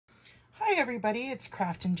Hi everybody, it's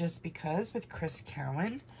Craftin' Just Because with Chris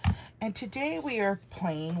Cowan, and today we are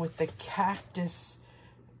playing with the Cactus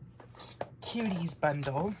Cuties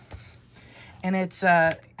bundle, and it's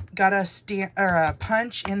got a stamp or a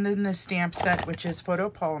punch and then the stamp set, which is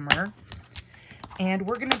photopolymer, and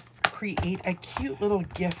we're gonna create a cute little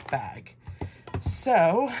gift bag.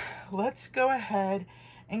 So let's go ahead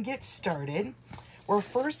and get started. We're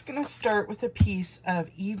first gonna start with a piece of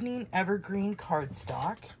evening evergreen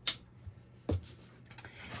cardstock.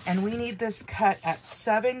 And we need this cut at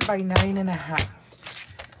 7 by 9.5.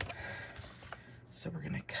 So we're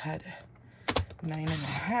gonna cut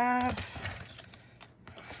 9.5,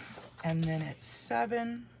 and then at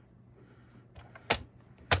 7.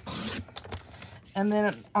 And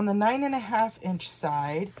then on the 9.5 inch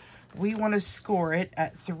side, we want to score it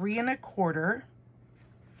at 3 1/4.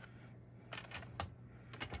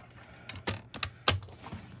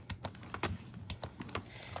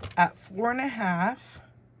 At 4 1/2.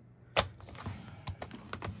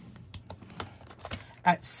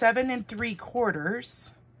 At 7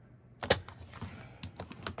 3/4,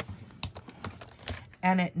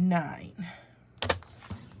 and at 9.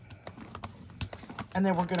 And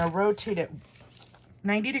then we're going to rotate it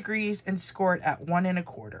 90 degrees and score it at 1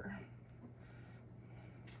 1/4.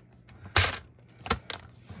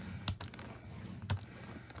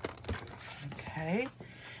 Okay,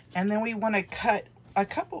 and then we want to cut a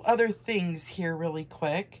couple other things here really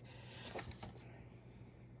quick.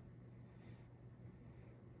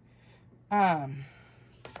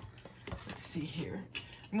 Let's see here.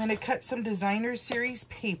 I'm going to cut some designer series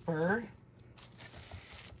paper,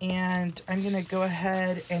 and I'm going to go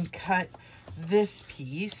ahead and cut this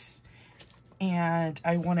piece, and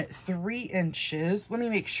I want it 3 inches. Let me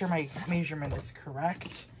make sure my measurement is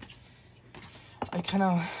correct. I kind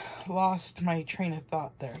of lost my train of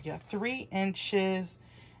thought there. Yeah, 3 inches,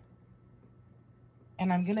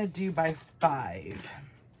 and I'm going to do by 5.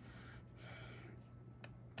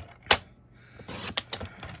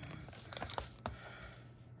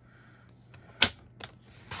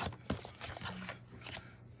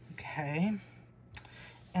 Okay,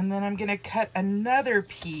 and then I'm going to cut another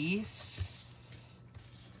piece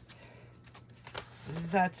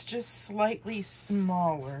that's just slightly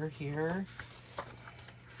smaller here.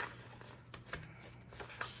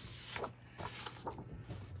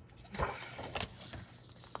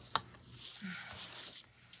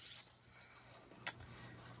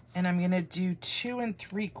 And I'm going to do 2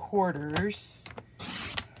 3/4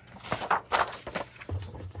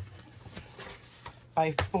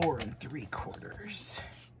 by 4 3/4.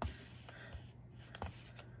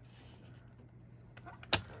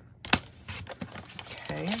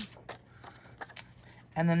 Okay.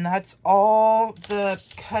 And then that's all the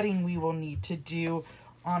cutting we will need to do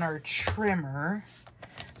on our trimmer.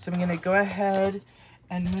 So I'm going to go ahead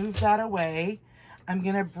and move that away. I'm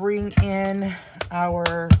going to bring in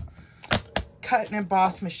our cut and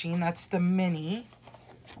emboss machine. That's the mini.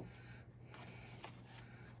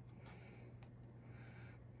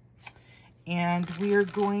 And we are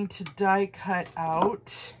going to die cut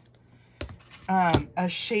out a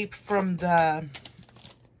shape from the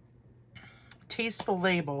Tasteful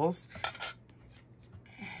Labels.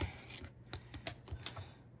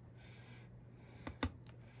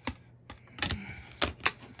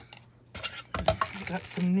 I got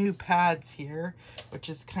some new pads here, which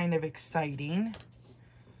is kind of exciting.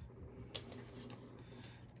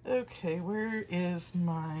 Okay, where is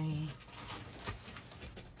my...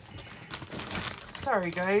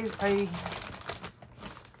 Sorry guys, I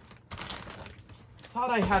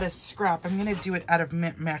thought I had a scrap. I'm gonna do it out of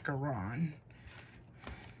mint macaron.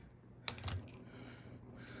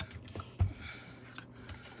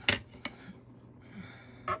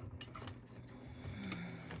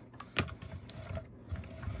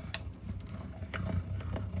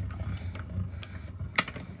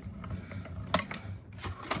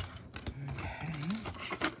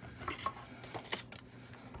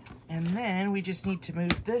 And then we just need to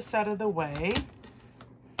move this out of the way.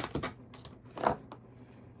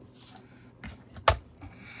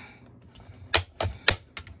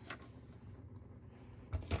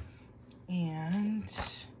 And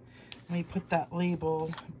let me put that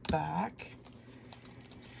label back.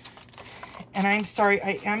 And I'm sorry,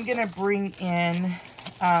 I am gonna bring in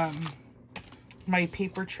my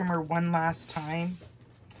paper trimmer one last time,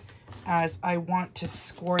 as I want to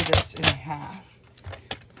score this in half.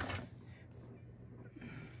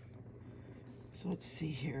 So let's see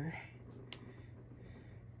here.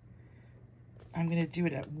 I'm going to do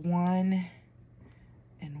it at 1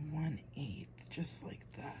 1/8, just like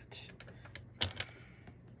that.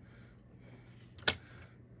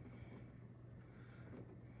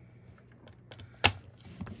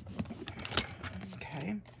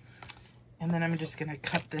 Okay. And then I'm just gonna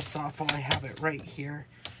cut this off while I have it right here.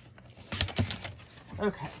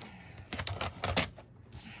 Okay.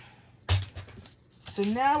 So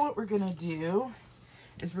now what we're gonna do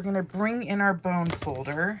is we're gonna bring in our bone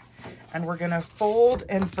folder and we're gonna fold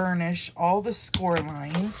and burnish all the score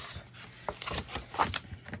lines.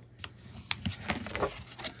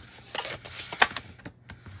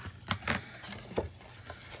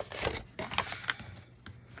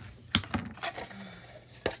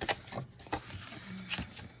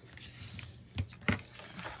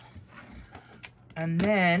 And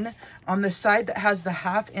then on the side that has the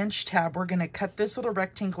 1/2 inch tab, we're gonna cut this little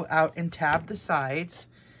rectangle out and tab the sides.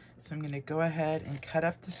 So I'm gonna go ahead and cut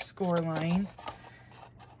up the score line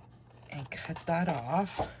and cut that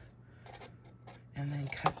off. And then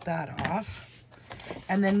cut that off.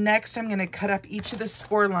 And then next I'm gonna cut up each of the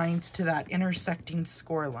score lines to that intersecting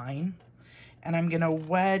score line. And I'm gonna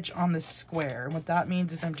wedge on the square. And what that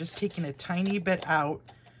means is I'm just taking a tiny bit out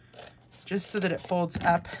just so that it folds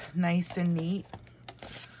up nice and neat.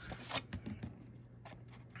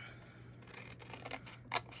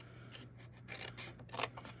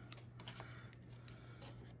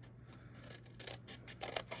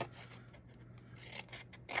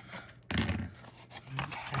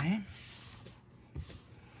 Okay.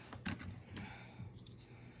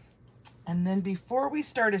 And then before we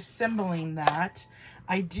start assembling that,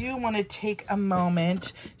 I do want to take a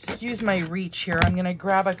moment, excuse my reach here, I'm going to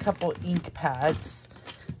grab a couple ink pads.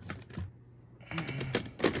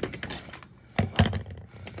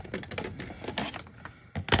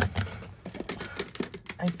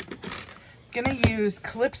 I'm going to use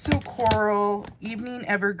Calypso Coral, Evening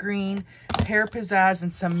Evergreen, Pear Pizzazz,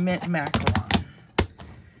 and some Mint Macaron.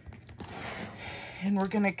 And we're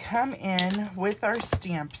going to come in with our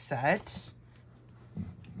stamp set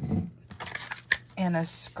and a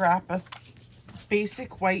scrap of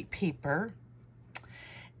basic white paper.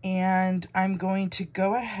 And I'm going to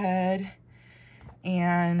go ahead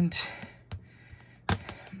and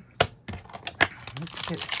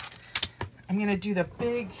I'm going to do the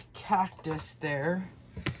big cactus there.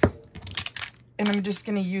 And I'm just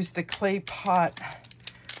going to use the clay pot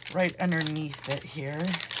right underneath it here.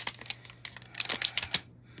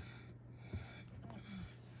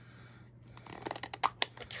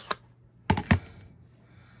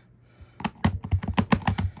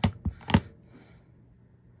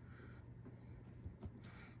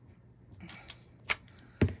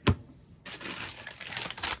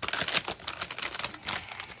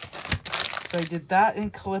 So I did that in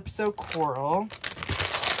Calypso Coral.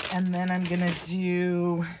 And then I'm gonna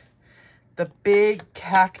do the big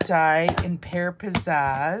cacti in Pear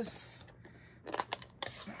Pizzazz.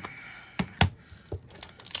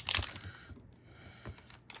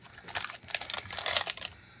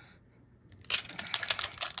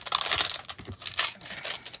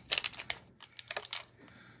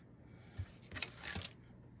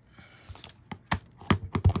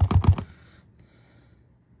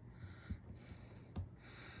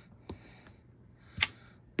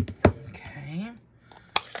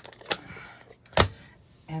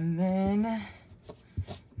 And then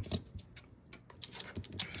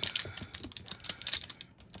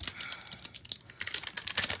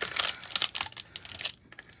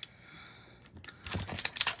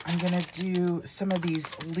I'm gonna do some of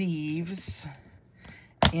these leaves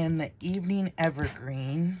in the Evening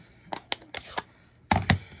Evergreen.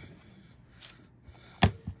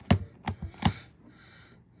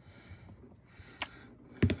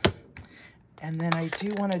 And then I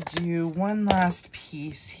do want to do one last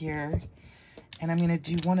piece here. And I'm going to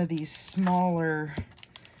do one of these smaller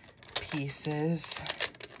pieces.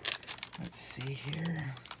 Let's see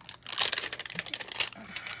here.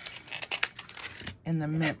 In the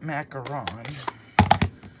Mint Macaron.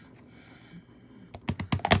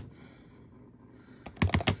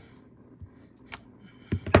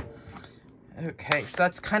 Okay, so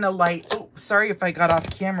that's kind of light. Oh, sorry if I got off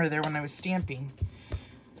camera there when I was stamping.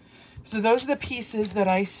 So those are the pieces that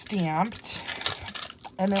I stamped.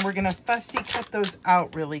 And then we're gonna fussy cut those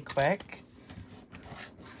out really quick.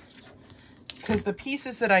 Because the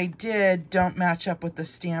pieces that I did don't match up with the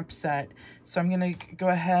stamp set. So I'm gonna go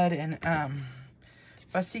ahead and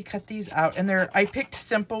fussy cut these out. And I picked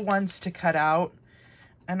simple ones to cut out.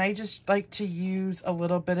 And I just like to use a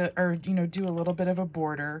little bit of, or do a little bit of a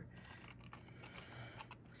border.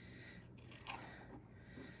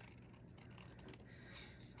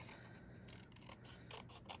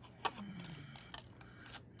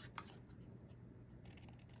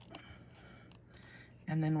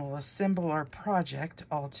 And then we'll assemble our project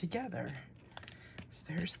all together. So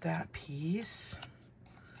there's that piece.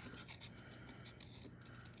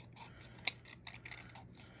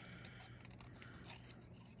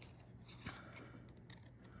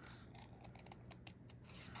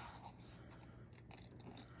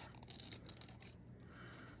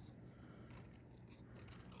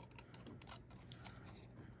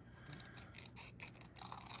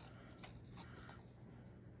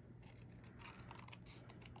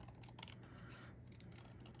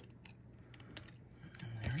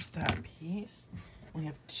 there's that piece. We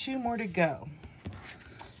have 2 more to go.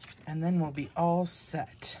 And then we'll be all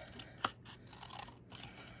set.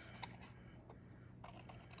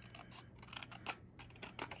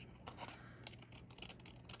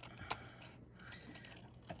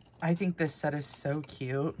 I think this set is so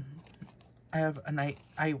cute. I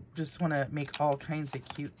just want to make all kinds of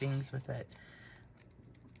cute things with it.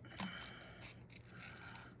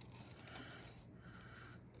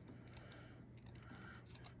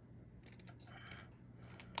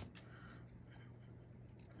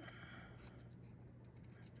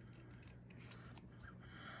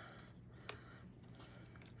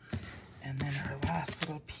 And then our last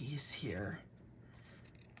little piece here.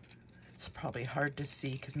 It's probably hard to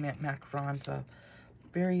see because macaron's a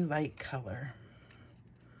very light color.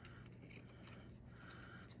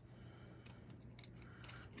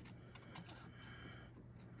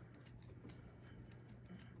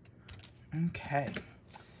 Okay.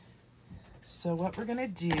 So what we're gonna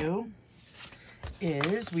do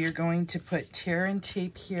is we are going to put tear and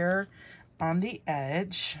tape here on the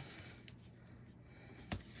edge.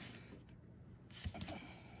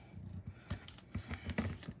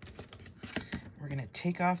 We're gonna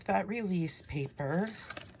take off that release paper.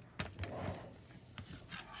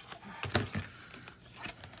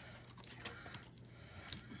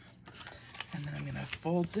 And then I'm gonna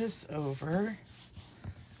fold this over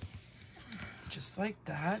just like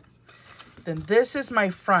that. Then this is my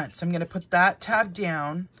front, so I'm gonna put that tab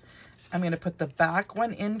down. I'm gonna put the back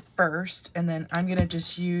one in first, and then I'm gonna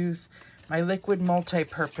just use my liquid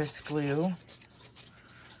multi-purpose glue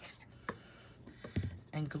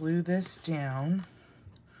and glue this down.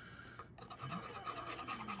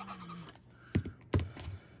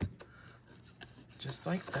 Just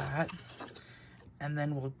like that. And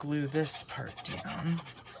then we'll glue this part down.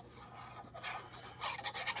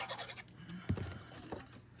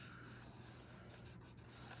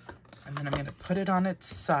 And then I'm going to put it on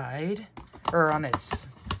its side, or on its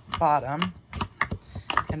bottom,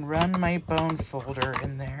 and run my bone folder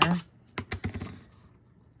in there.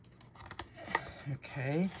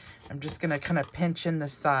 Okay, I'm just going to kind of pinch in the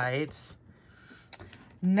sides.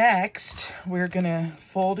 Next, we're going to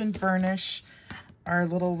fold and burnish our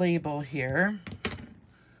little label here.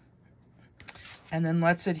 And then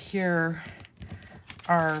let's adhere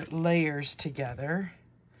our layers together.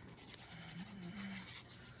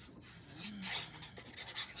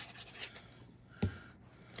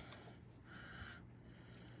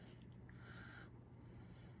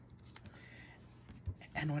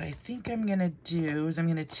 And what I think I'm gonna do is I'm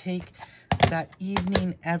gonna take that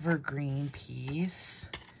evening evergreen piece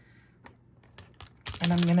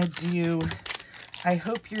and I'm gonna do, I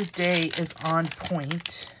hope your day is on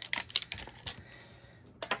point.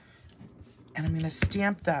 And I'm gonna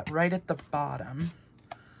stamp that right at the bottom.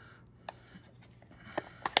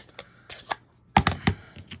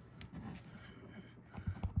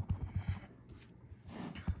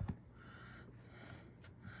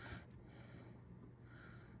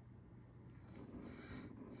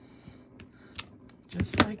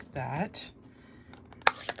 Just like that.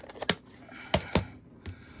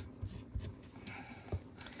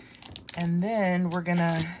 And then we're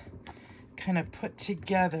gonna kind of put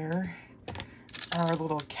together our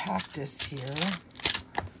little cactus here.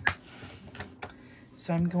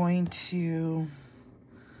 So I'm going to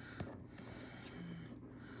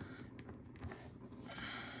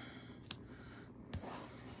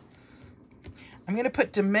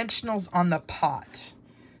put dimensionals on the pot.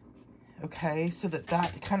 Okay, so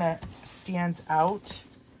that kind of stands out.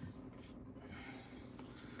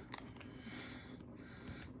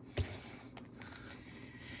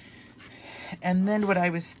 And then what I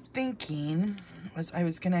was thinking was I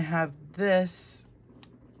was going to have this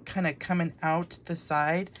kind of coming out the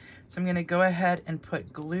side. So I'm going to go ahead and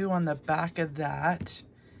put glue on the back of that.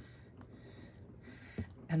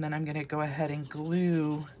 And then I'm going to go ahead and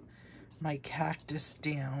glue my cactus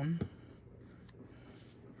down.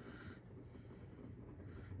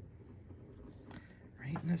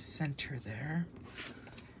 Right in the center there.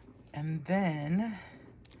 And then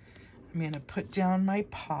I'm going to put down my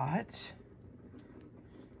pot.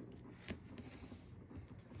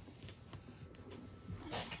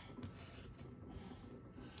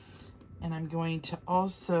 And I'm going to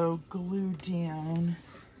also glue down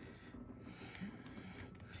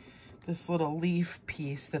this little leaf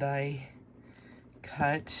piece that I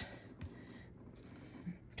cut,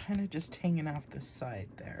 kind of just hanging off the side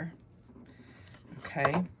there.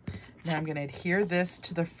 Okay, now I'm going to adhere this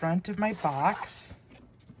to the front of my box.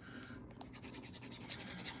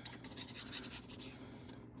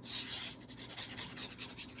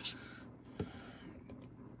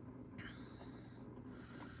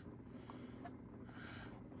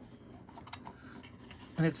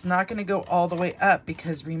 And it's not going to go all the way up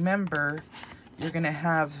because remember, you're going to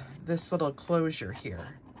have this little closure here,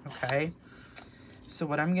 okay? So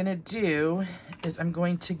what I'm going to do is I'm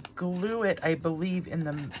going to glue it, I believe, in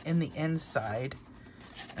the inside.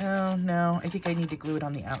 Oh, no, I think I need to glue it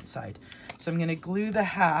on the outside. So I'm going to glue the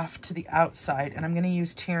half to the outside, and I'm going to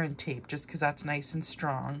use tear and tape just because that's nice and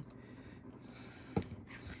strong.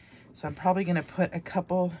 So I'm probably going to put a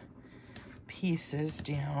couple pieces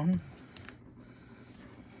down.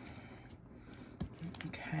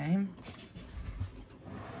 Okay.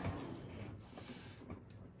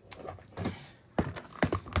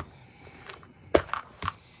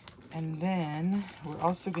 And then we're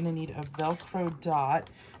also going to need a Velcro dot.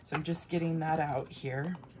 So I'm just getting that out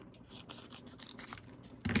here.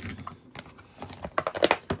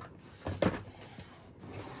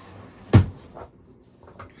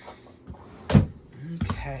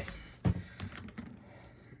 Okay.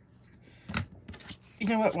 You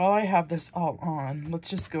know what? While I have this all on, let's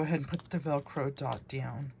just go ahead and put the Velcro dot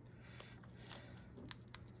down.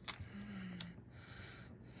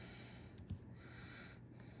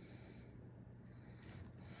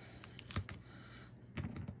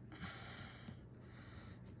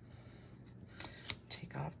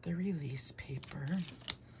 Take off the release paper.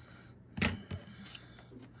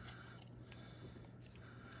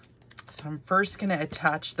 So I'm first going to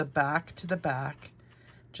attach the back to the back,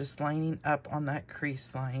 just lining up on that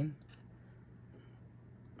crease line.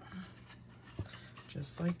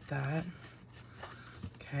 Just like that.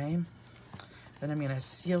 Okay. Then I'm going to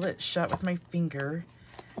seal it shut with my finger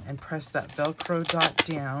and press that Velcro dot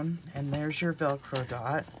down. And there's your Velcro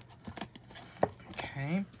dot.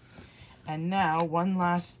 Okay. And now one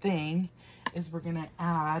last thing is we're going to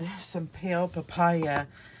add some pale papaya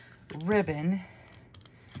ribbon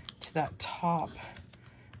to that top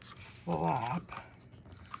flap.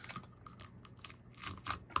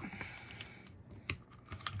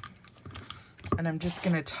 And I'm just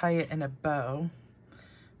going to tie it in a bow.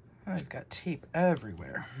 I've got tape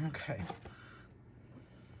everywhere. Okay.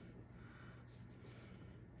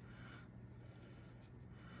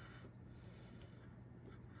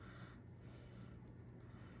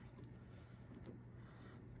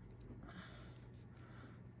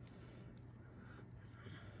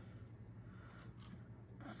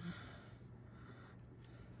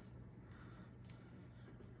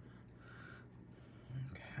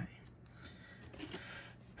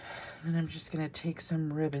 And I'm just going to take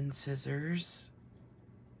some ribbon scissors.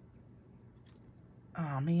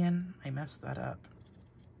 Oh man, I messed that up.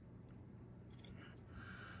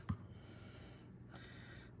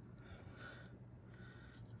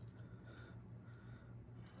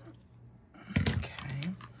 Okay.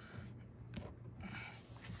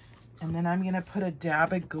 And then I'm going to put a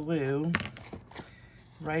dab of glue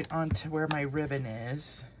right onto where my ribbon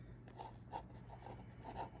is.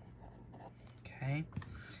 Okay.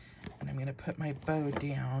 And I'm going to put my bow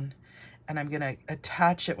down and I'm going to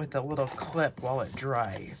attach it with a little clip while it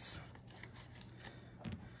dries.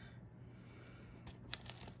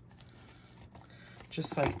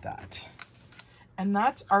 Just like that. And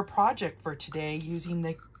that's our project for today using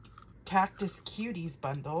the Cactus Cuties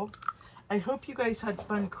bundle. I hope you guys had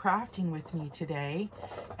fun crafting with me today.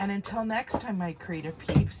 And until next time, my creative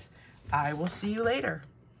peeps, I will see you later.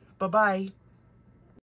 Bye-bye.